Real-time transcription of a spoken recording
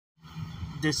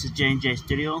This is J&J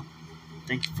Studio.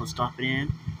 Thank you for stopping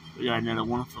in. We got another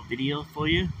wonderful video for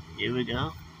you. Here we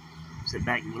go. Sit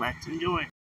back and relax and enjoy.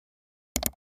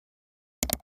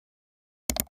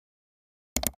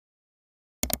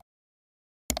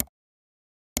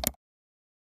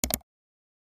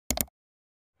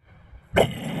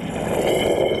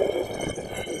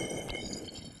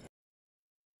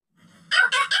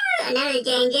 Another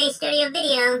J&J Studio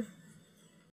video.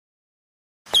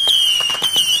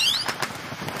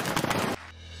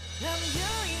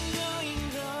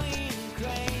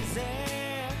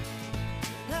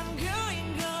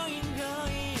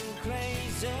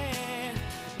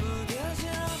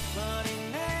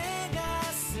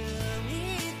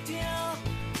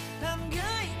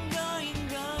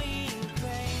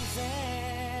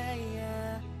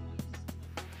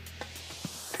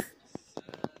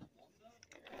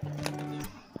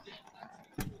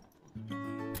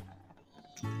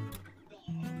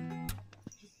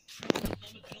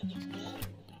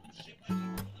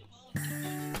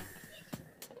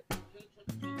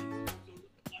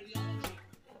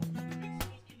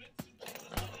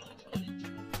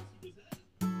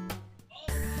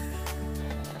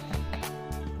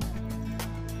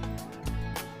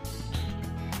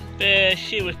 There,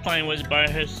 she was playing with it by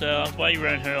herself. Why you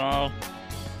run her off?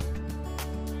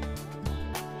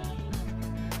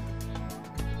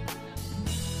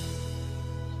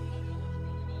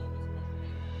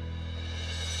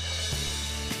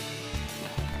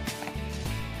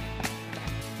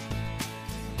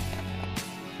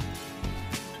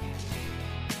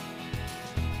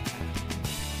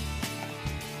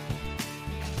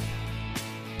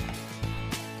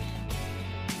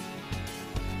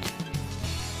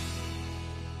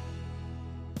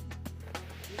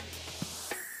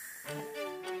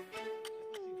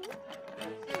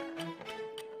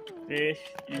 Fish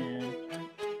and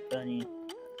bunny.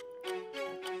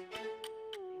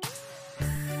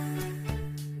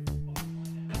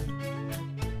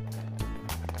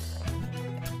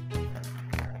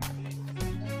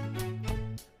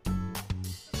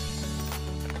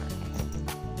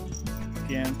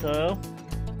 Gentle.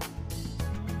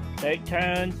 Take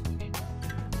turns.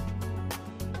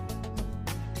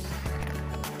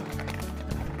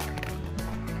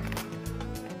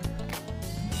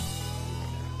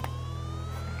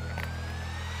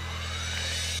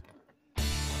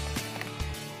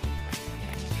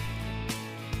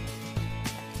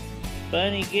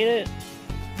 Bunny, get it.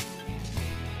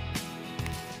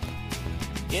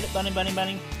 Get it, bunny, bunny,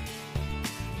 bunny.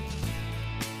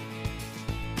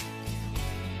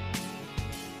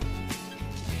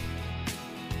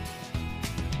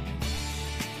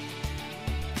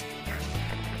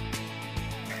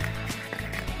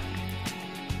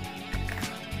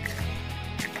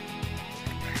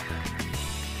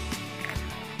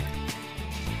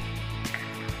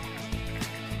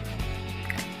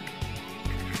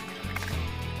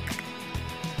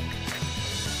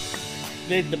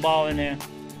 Leave the ball in there.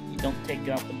 You don't take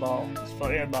out the ball. It's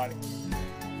for everybody.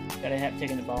 Gotta have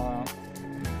taken the ball out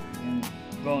and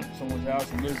throwing it somewhere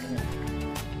else and losing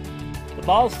it. The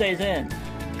ball stays in.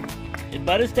 It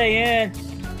better stay in.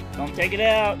 Don't take it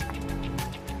out.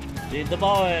 Leave the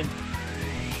ball in.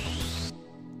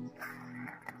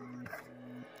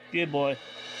 Good boy.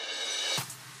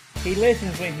 He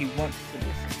listens when he wants to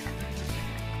listen.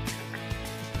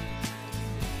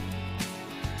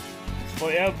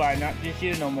 For everybody, not just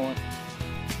you no more.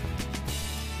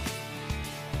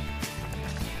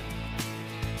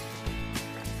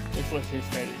 This was his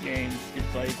favorite game. He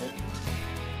plays it.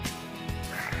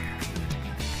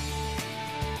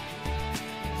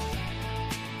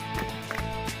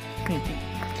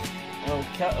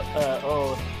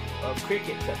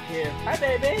 Cricket's up here. Hi,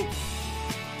 baby.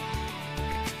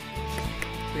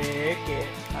 Cricket.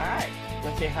 Hi.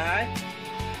 Wanna say hi?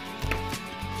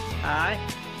 Hi.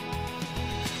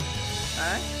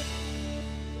 Hi.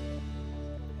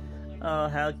 Oh,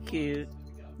 how cute.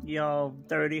 Y'all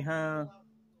dirty, huh?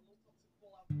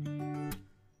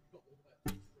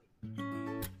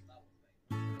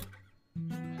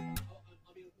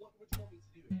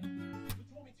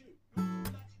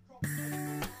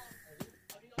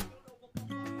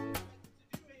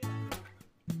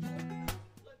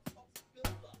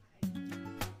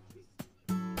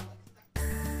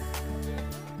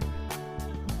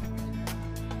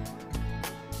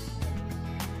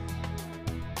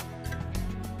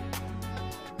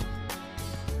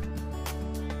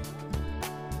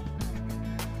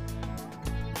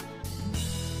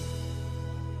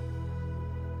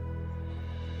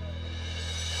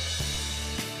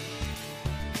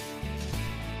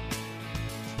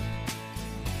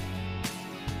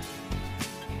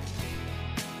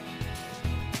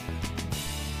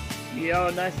 You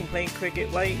all nice and clean,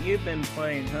 Cricket. What you've been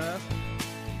playing, huh?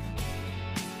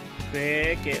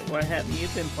 Cricket, what happened?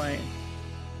 You've been playing.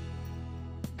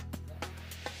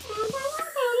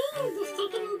 I'm just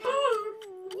taking a bath.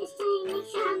 Just trying to make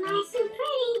sure I'm nice and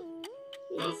pretty.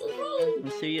 Nice and clean. I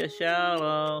see you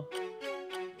shallow.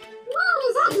 Whoa,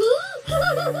 is that me? Is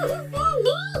that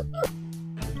me?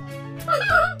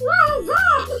 What is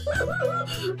that?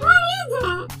 What is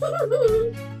that? I don't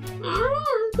know.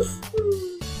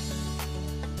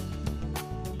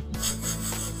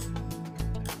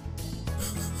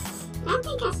 I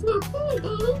think I smell food,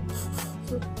 baby.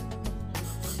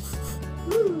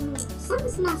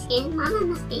 Something smells good. Mama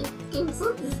must be doing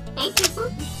something. Baking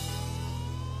something.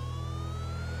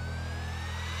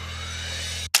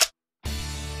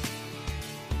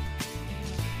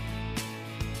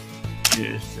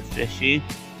 Here's the fishy.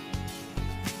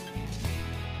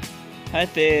 Hi,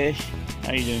 fish.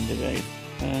 How you doing today?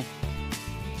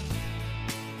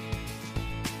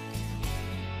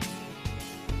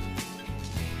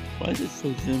 Why is it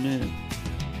so zoom in?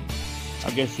 I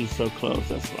guess he's so close,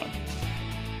 that's why.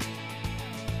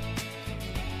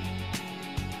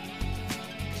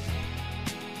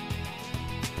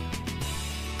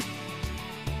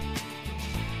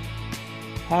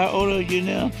 How old are you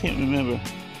now? Can't remember.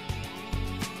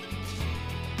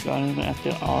 Got him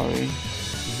after Ari.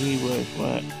 He was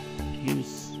what? He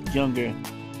was younger.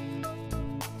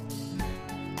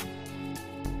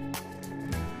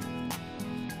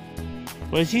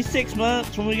 Was he 6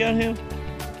 months when we got him?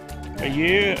 A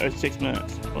year or 6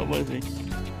 months? What was he?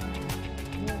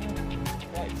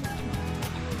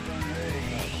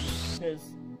 Because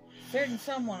certain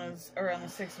someone is around the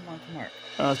 6-month mark.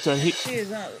 So he. She is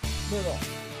not little.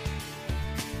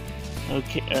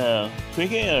 Okay.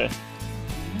 Cricket or?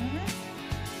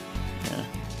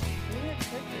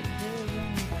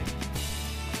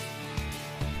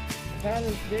 About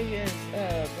as big as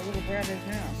the little brat is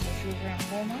now, so she was around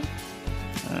 4 months.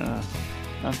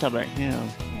 I'm talking about him.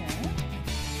 Yeah, he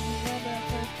was all that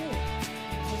first too.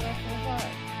 He was all 4 5.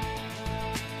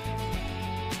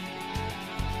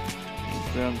 He's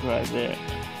drunk right there.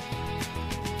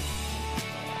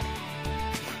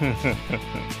 You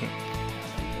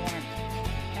weren't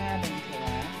adding to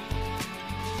that.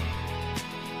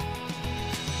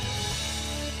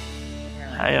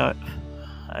 Hi,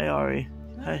 Ari.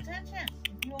 Hi. Attention.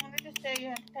 If you want her to stay, you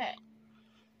have to pet.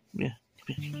 Yeah.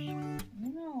 You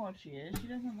know what she is. She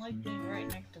doesn't like being right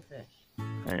next to fish.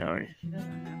 Hi, Ari. She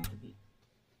doesn't have to be.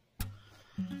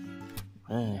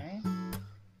 Okay.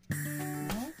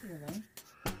 Not really.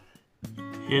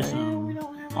 Here's some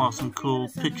awesome, cool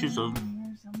pictures of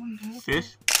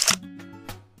fish.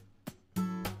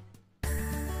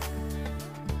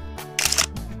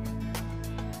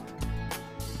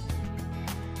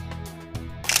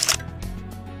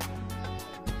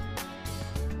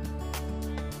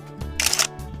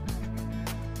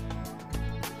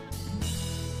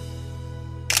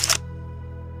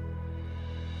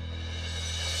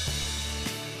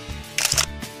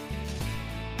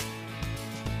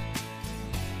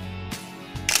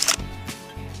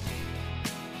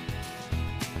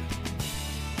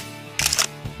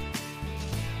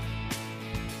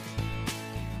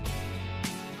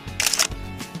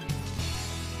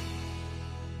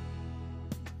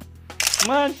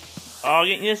 Come on, all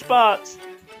get in your spots.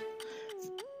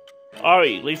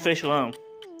 Ari, leave fish alone.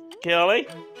 Kelly?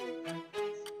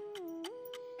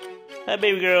 Hi,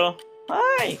 baby girl.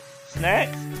 Hi.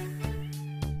 Snacks?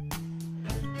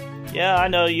 Yeah, I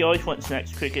know, you always want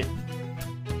snacks, Cricket.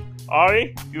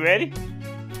 Ari, you ready?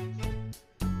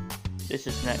 This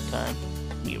is snack time.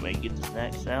 You ready to get the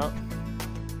snacks out?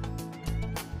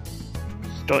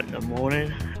 Start in the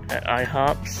morning at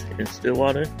IHOPs in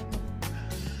Stillwater.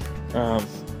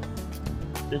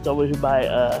 There's always by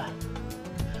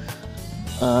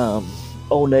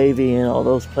Old Navy and all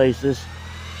those places.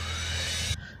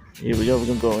 Here we go, we're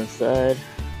gonna go inside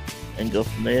and go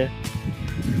from there.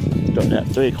 Starting at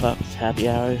 3 o'clock, it's happy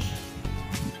hours.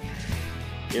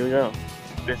 Here we go.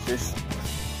 This is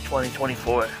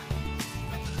 2024.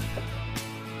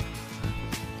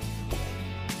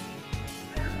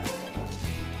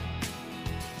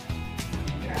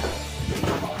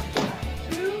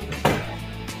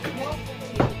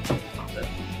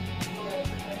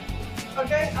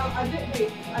 Okay, I did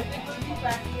wait. I think we'll be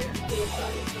back here.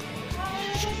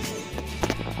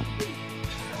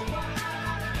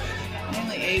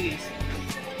 Mainly 80s.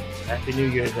 Happy New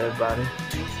Year's, everybody.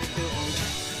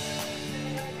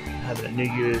 Having a New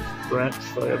Year's brunch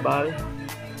for everybody.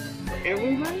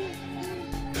 Everybody?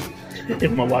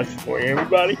 If my wife's for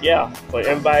everybody? Yeah, for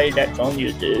everybody that's on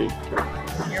YouTube.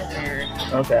 You're weird.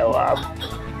 Okay, well,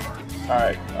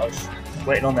 I was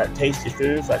waiting on that tasty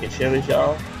food so I could share with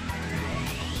y'all.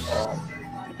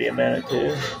 It'll be a minute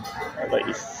too. I'd like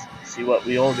you see what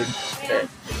we ordered today.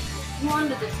 You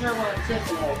wanted the sirloin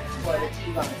chicken or the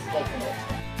T-bone steak.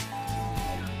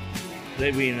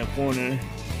 They be in the corner,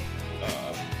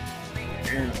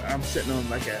 and I'm sitting on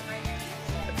like a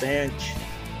bench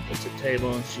with a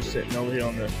table, and she's sitting over here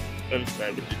on the other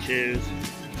side with the chairs.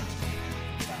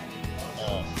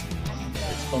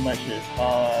 It's so much it's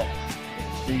hot.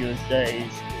 New Year's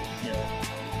days, you know,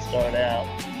 start out.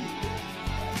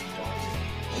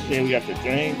 Okay, we got the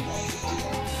drinks.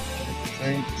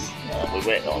 We're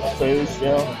waiting on the food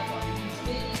still.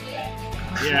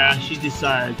 Yeah, she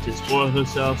decided to spoil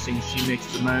herself since she makes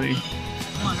the money.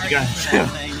 She got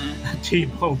a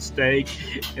T-bone steak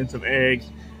and some eggs.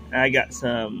 And I got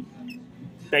some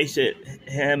basic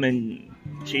ham and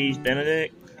cheese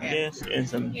Benedict, I guess, and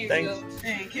some things.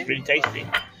 Pretty tasty.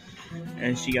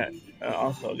 And she got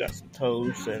also got some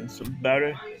toast and some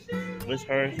butter with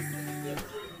hers.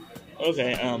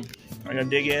 Okay, I'm gonna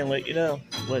dig in and let you know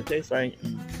what it tastes like.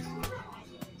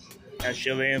 I'll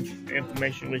share the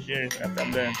information with you after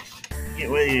I'm done. Get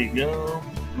ready to go.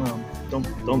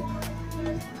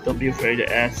 Don't be afraid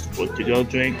to ask for to-go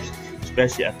drinks,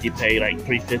 especially after you pay like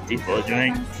 $3.50 for a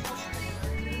drink.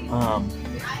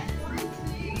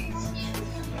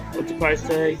 What's the price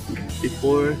tag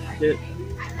before tip?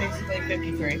 Basically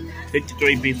 53.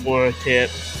 53 before tip.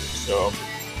 So,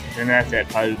 and that's at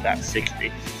probably about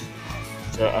 60.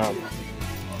 So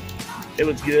it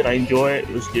was good. I enjoy it.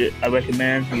 It was good. I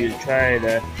recommend you try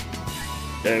the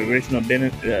original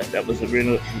Benedict. That was the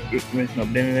original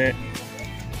Benedict.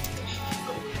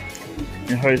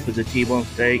 And hers was a T-bone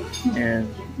steak. And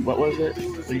what was it?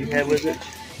 What did you have with it?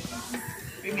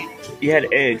 You had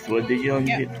eggs. What did you only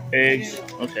get? Eggs.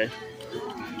 Okay.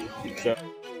 So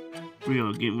we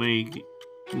are getting ready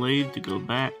to leave to go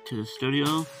back to the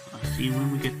studio. I'll see you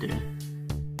when we get there.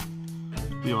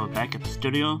 We are back at the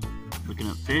studio. Looking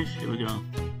at fish. Here we go.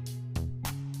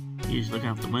 He's looking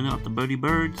out the window at the birdie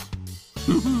birds.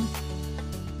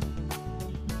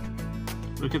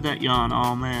 Look at that yawn.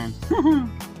 Oh man.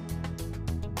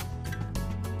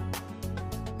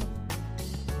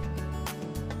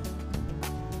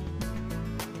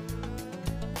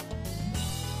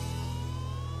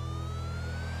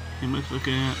 He must be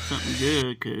looking at something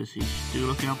good because he's still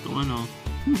looking out the window.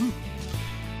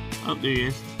 Oh, there he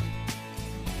is.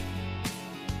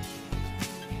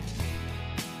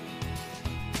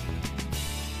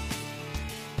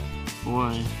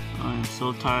 Boy, I am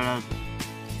so tired.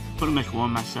 I pretty much worn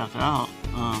myself out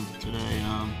today.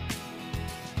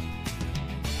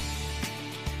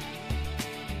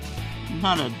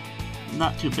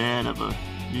 Not too bad of a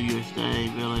New Year's Day,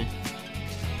 really.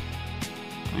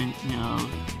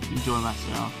 Enjoy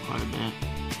myself quite a bit.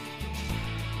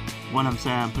 What I'm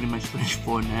saying, I'm pretty much ready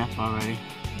for a nap already.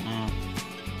 Man.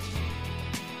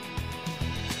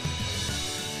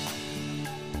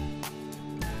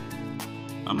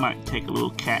 I might take a little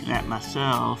cat nap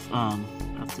myself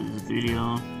after this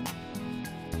video.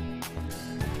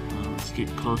 Let's get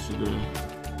closer to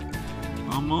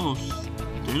almost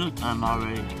dinner time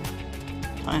already.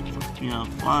 Time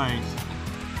flies.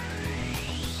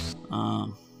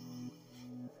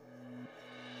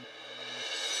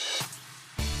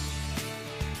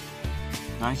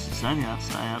 Nice and sunny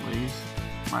outside at least.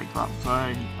 Might go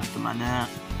outside after my nap.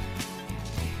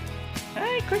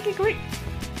 Hey, cricky crick.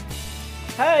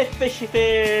 Hi, fishy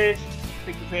fish.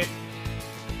 Cricky fish.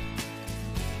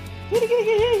 Kitty, kitty,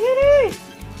 kitty, kitty.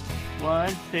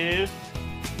 1, 2.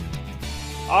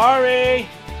 Ari.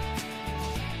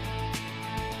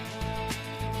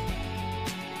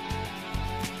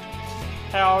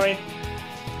 Ari.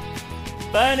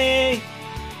 Bunny.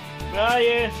 Where are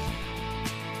you?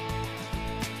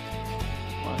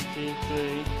 1, 2,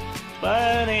 3.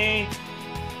 Bunny.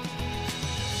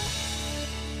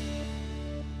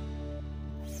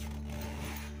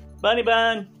 Bunny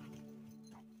bun.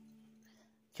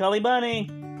 Kelly Bunny.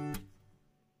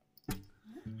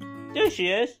 There she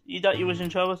is. You thought you was in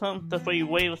trouble or something? That's why you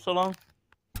waited so long?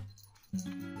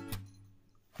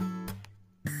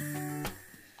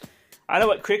 I know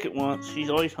what Cricket wants.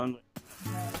 She's always hungry.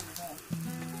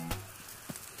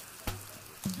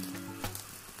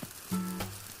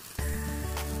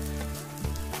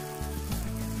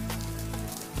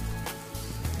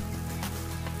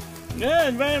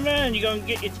 Run, run, run. You're gonna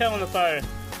get your tail on the fire.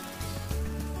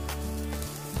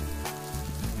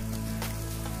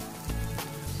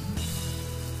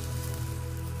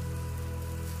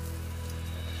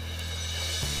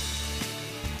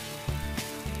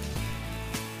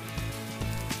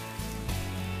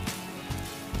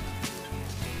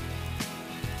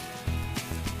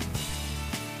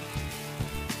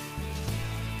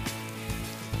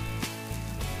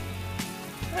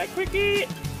 Hi, Cricket.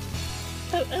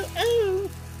 Oh, oh, oh.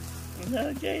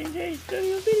 Another J&J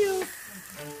Studio video.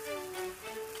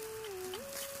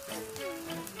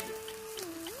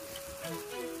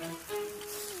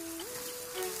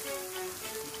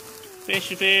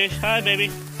 Fishy fish. Hi, baby.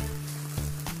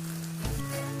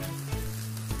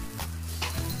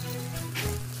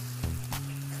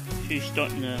 She's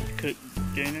starting to cook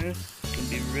dinner. It's gonna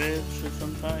be ribs of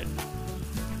some type.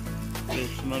 There's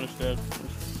some other stuff.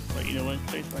 Just let you know what it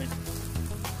tastes like.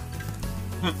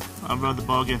 I rubbed the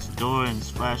ball against the door and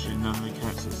splashing. None of the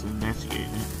cats is investigating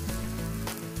it.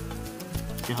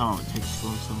 See how long it takes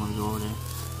for someone to go over there.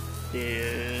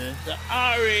 There's the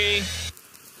Ari.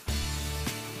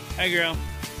 Hi, girl.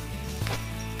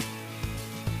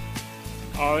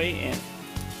 Ari and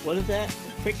what is that?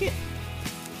 A cricket?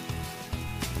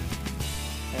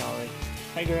 Hi, Ari.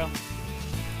 Hi, girl.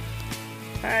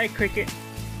 Hi, Cricket.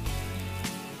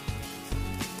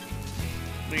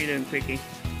 What are you doing, Cricket?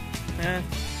 Huh?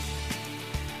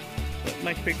 What's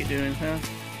my Cricket doing, huh?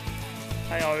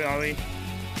 Hi, Ari.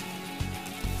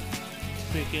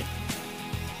 Cricket.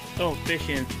 Oh,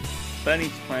 fishing.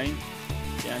 Bunny's playing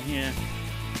down here.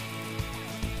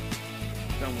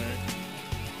 Somewhere.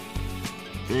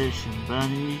 Fish and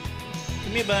bunny.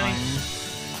 Come here, Bunny.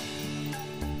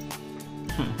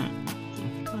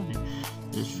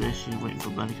 This fish is waiting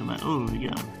for Bunny to come out. Oh, we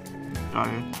got him. Got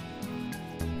her.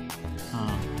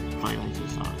 Play like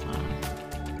this all the time.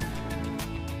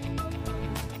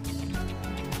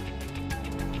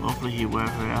 Hopefully he wear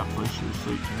her out before she was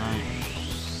asleep tonight.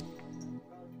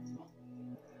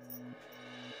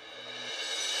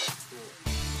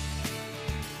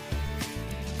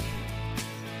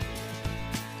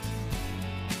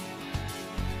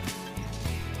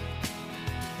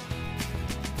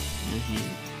 He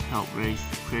helped raise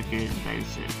Cricket and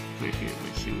babysit Cricket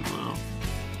when she was little.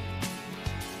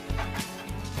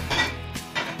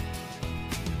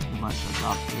 He must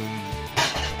adopt her and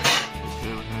take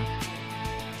care of her.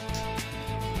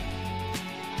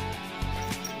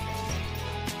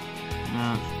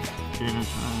 Now it's dinner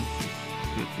time. She's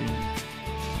cooking,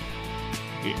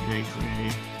 getting days ready.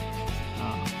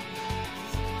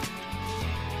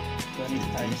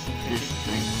 This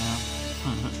thing now.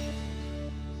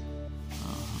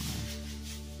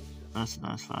 That's a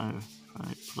nice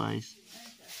place.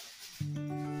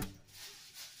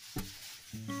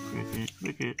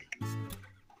 Cricket.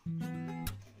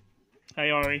 Hi,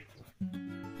 Ari.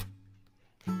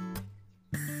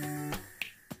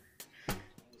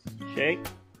 Shake.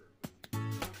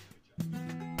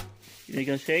 You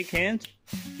gonna shake hands?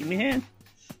 Give me a hand.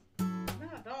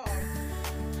 Not a dog.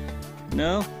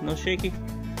 No? No shaky?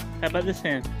 How about this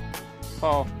hand?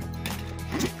 Paul.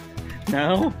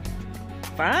 No?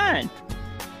 Fine.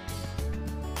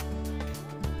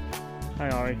 Hi,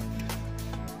 Ari.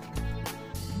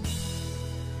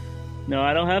 No,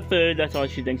 I don't have food. That's all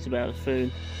she thinks about is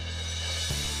food.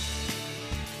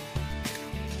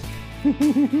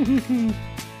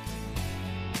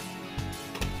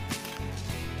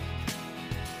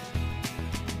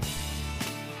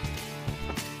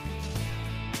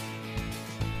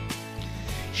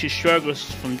 She struggles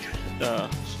from,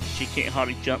 she can't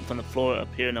hardly jump from the floor up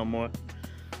here no more.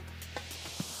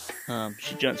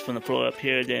 She jumps from the floor up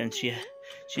here, then she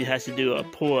has to do a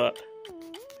pull-up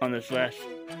on this last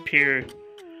pier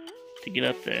to get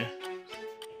up there.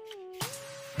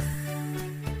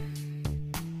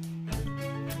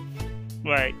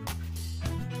 Right.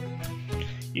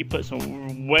 You put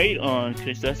some weight on,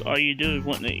 because that's all you do is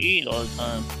wanting to eat all the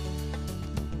time.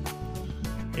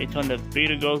 Every time the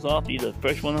feeder goes off, you're the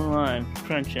first one in line,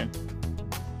 crunching.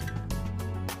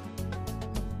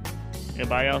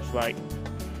 Everybody else like,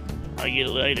 I'll get it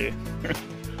later.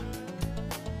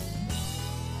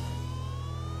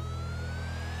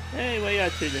 Hey, what you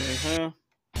got to today, huh?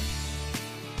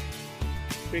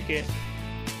 Cricket.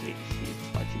 She's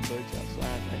watching birds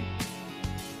outside.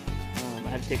 I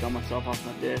had to take all my stuff off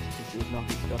my desk because she was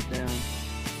knocking stuff down.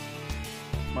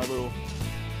 My little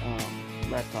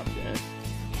laptop desk.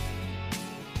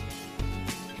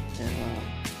 And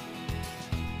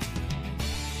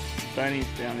Bunny's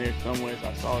down there somewhere.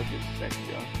 I saw her just a second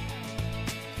ago.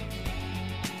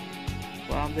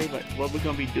 But what we're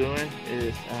gonna be doing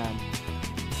is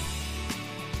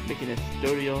making a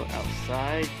studio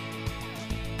outside.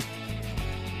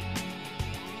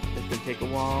 It's gonna take a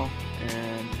while,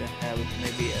 and have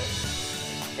maybe a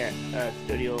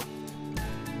studio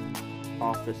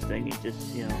office thingy, just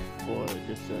for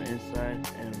just inside,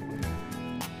 and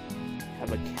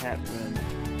have a cat room.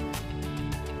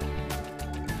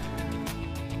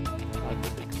 I'll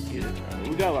put the computer.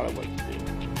 We got a lot of work to do.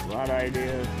 A lot of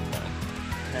ideas.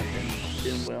 Haven't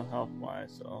doing well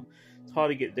health-wise, so it's hard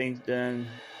to get things done,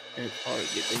 and it's hard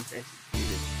to get things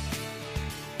executed.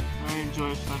 I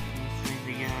enjoy stuff this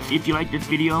thing together. If you like this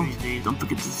video, don't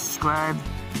forget to subscribe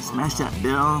and smash that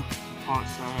bell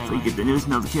so you get the newest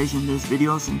notification of this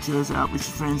videos, and share this out with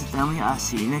your friends and family. I'll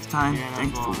see you next time.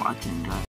 Thanks for watching, guys.